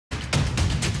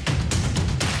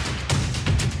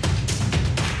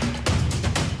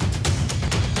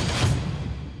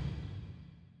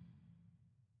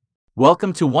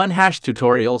Welcome to OneHash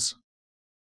tutorials.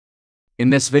 In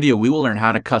this video, we will learn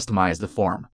how to customize the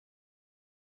form.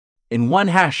 In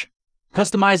OneHash,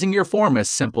 customizing your form is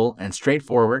simple and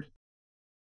straightforward.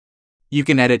 You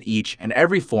can edit each and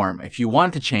every form if you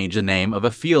want to change the name of a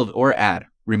field or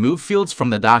remove fields from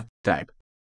the doc type.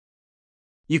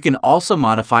 You can also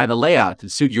modify the layout to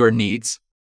suit your needs.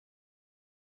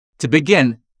 To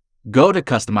begin, go to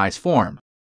Customize Form.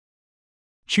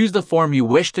 Choose the form you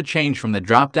wish to change from the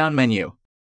drop-down menu.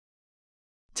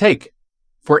 Take,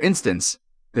 for instance,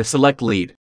 the Select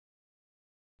Lead.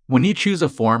 When you choose a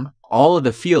form, all of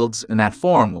the fields in that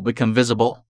form will become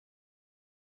visible.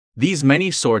 These many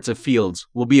sorts of fields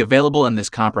will be available in this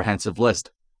comprehensive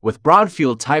list, with broad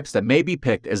field types that may be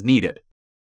picked as needed.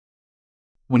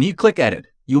 When you click Edit,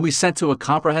 you'll be sent to a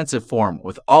comprehensive form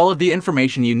with all of the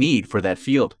information you need for that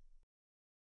field.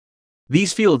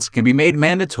 These fields can be made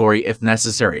mandatory if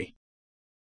necessary.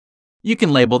 You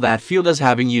can label that field as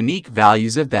having unique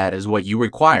values if that is what you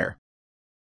require.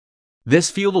 This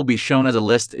field will be shown as a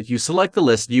list if you select the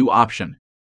List View option.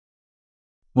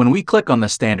 When we click on the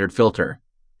standard filter,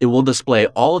 it will display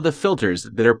all of the filters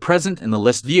that are present in the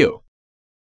list view.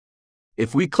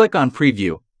 If we click on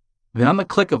Preview, then on the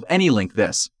click of any link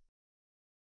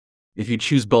if you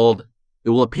choose bold,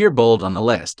 it will appear bold on the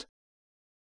list.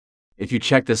 If you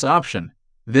check this option,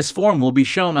 this form will be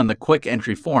shown on the Quick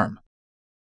Entry form.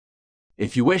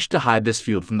 If you wish to hide this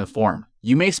field from the form,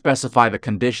 you may specify the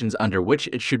conditions under which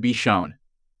it should be shown.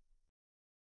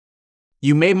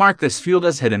 You may mark this field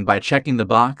as hidden by checking the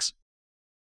box.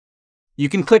 You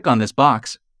can click on this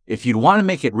box if you'd want to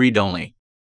make it read-only.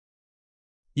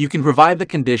 You can provide the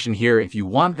condition here if you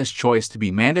want this choice to be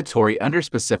mandatory under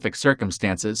specific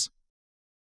circumstances.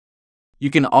 You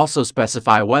can also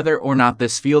specify whether or not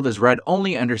this field is read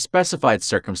only under specified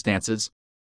circumstances.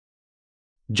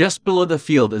 Just below the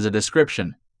field is a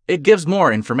description. It gives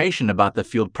more information about the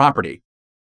field property.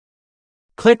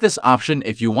 Click this option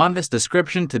if you want this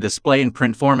description to display in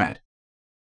print format.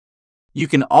 You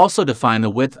can also define the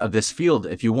width of this field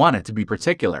if you want it to be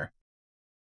particular.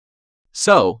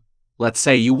 So, let's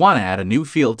say you want to add a new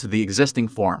field to the existing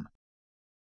form.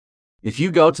 If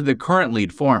you go to the current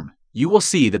lead form, you will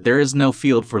see that there is no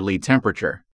field for lead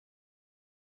temperature.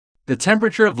 The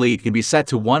temperature of lead can be set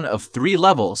to one of three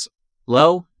levels: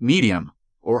 low, medium,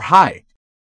 or high.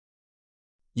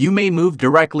 You may move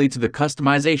directly to the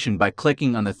customization by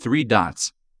clicking on the three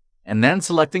dots and then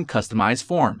selecting Customize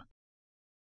Form.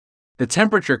 The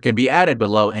temperature can be added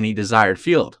below any desired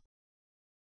field.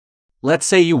 Let's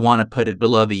say you want to put it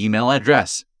below the email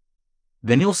address.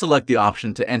 Then you'll select the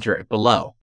option to enter it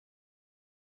below.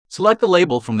 Select the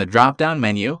label from the drop-down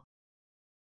menu.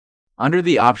 Under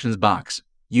the Options box,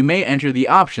 you may enter the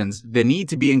options that need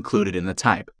to be included in the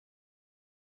type.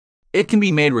 It can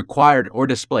be made required or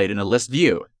displayed in a list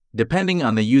view, depending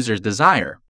on the user's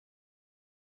desire.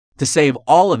 To save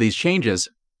all of these changes,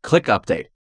 click Update.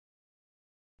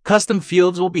 Custom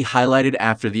fields will be highlighted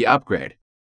after the upgrade.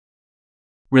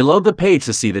 Reload the page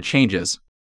to see the changes.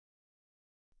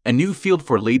 A new field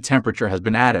for lead temperature has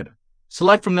been added.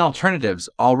 Select from the alternatives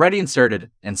already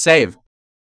inserted and save.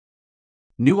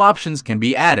 New options can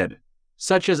be added,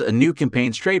 such as a new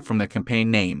campaign straight from the campaign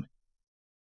name.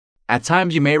 At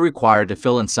times you may require to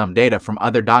fill in some data from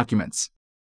other documents.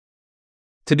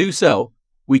 To do so,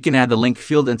 we can add the link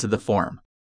field into the form.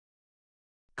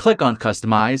 Click on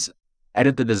Customize,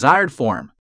 edit the desired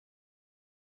form.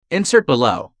 Insert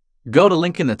below, go to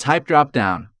Link in the Type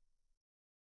drop-down.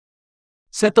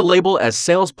 Set the label as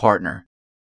Sales Partner.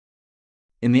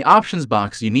 In the Options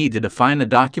box, you need to define the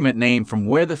document name from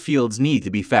where the fields need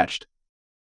to be fetched.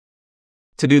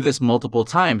 To do this multiple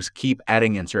times, keep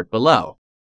adding Insert below.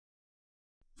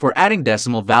 For adding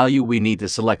decimal value, we need to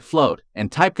select Float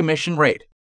and type Commission Rate.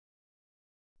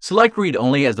 Select Read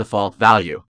Only as default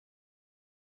value.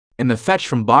 In the Fetch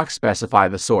From box, specify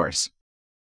the source.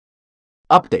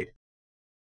 Update.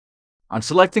 On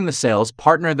selecting the Sales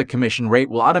Partner, the commission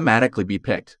rate will automatically be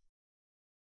picked.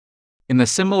 In a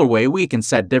similar way, we can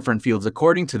set different fields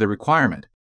according to the requirement.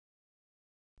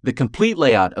 The complete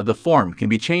layout of the form can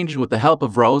be changed with the help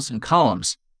of rows and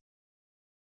columns.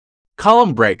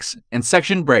 Column breaks and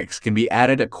section breaks can be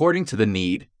added according to the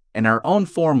need, and our own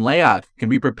form layout can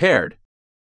be prepared.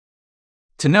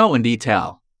 To know in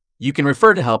detail, you can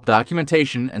refer to help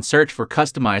documentation and search for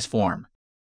Customize Form.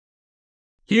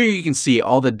 Here you can see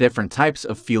all the different types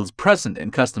of fields present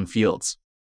in custom fields.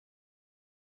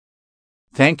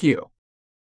 Thank you.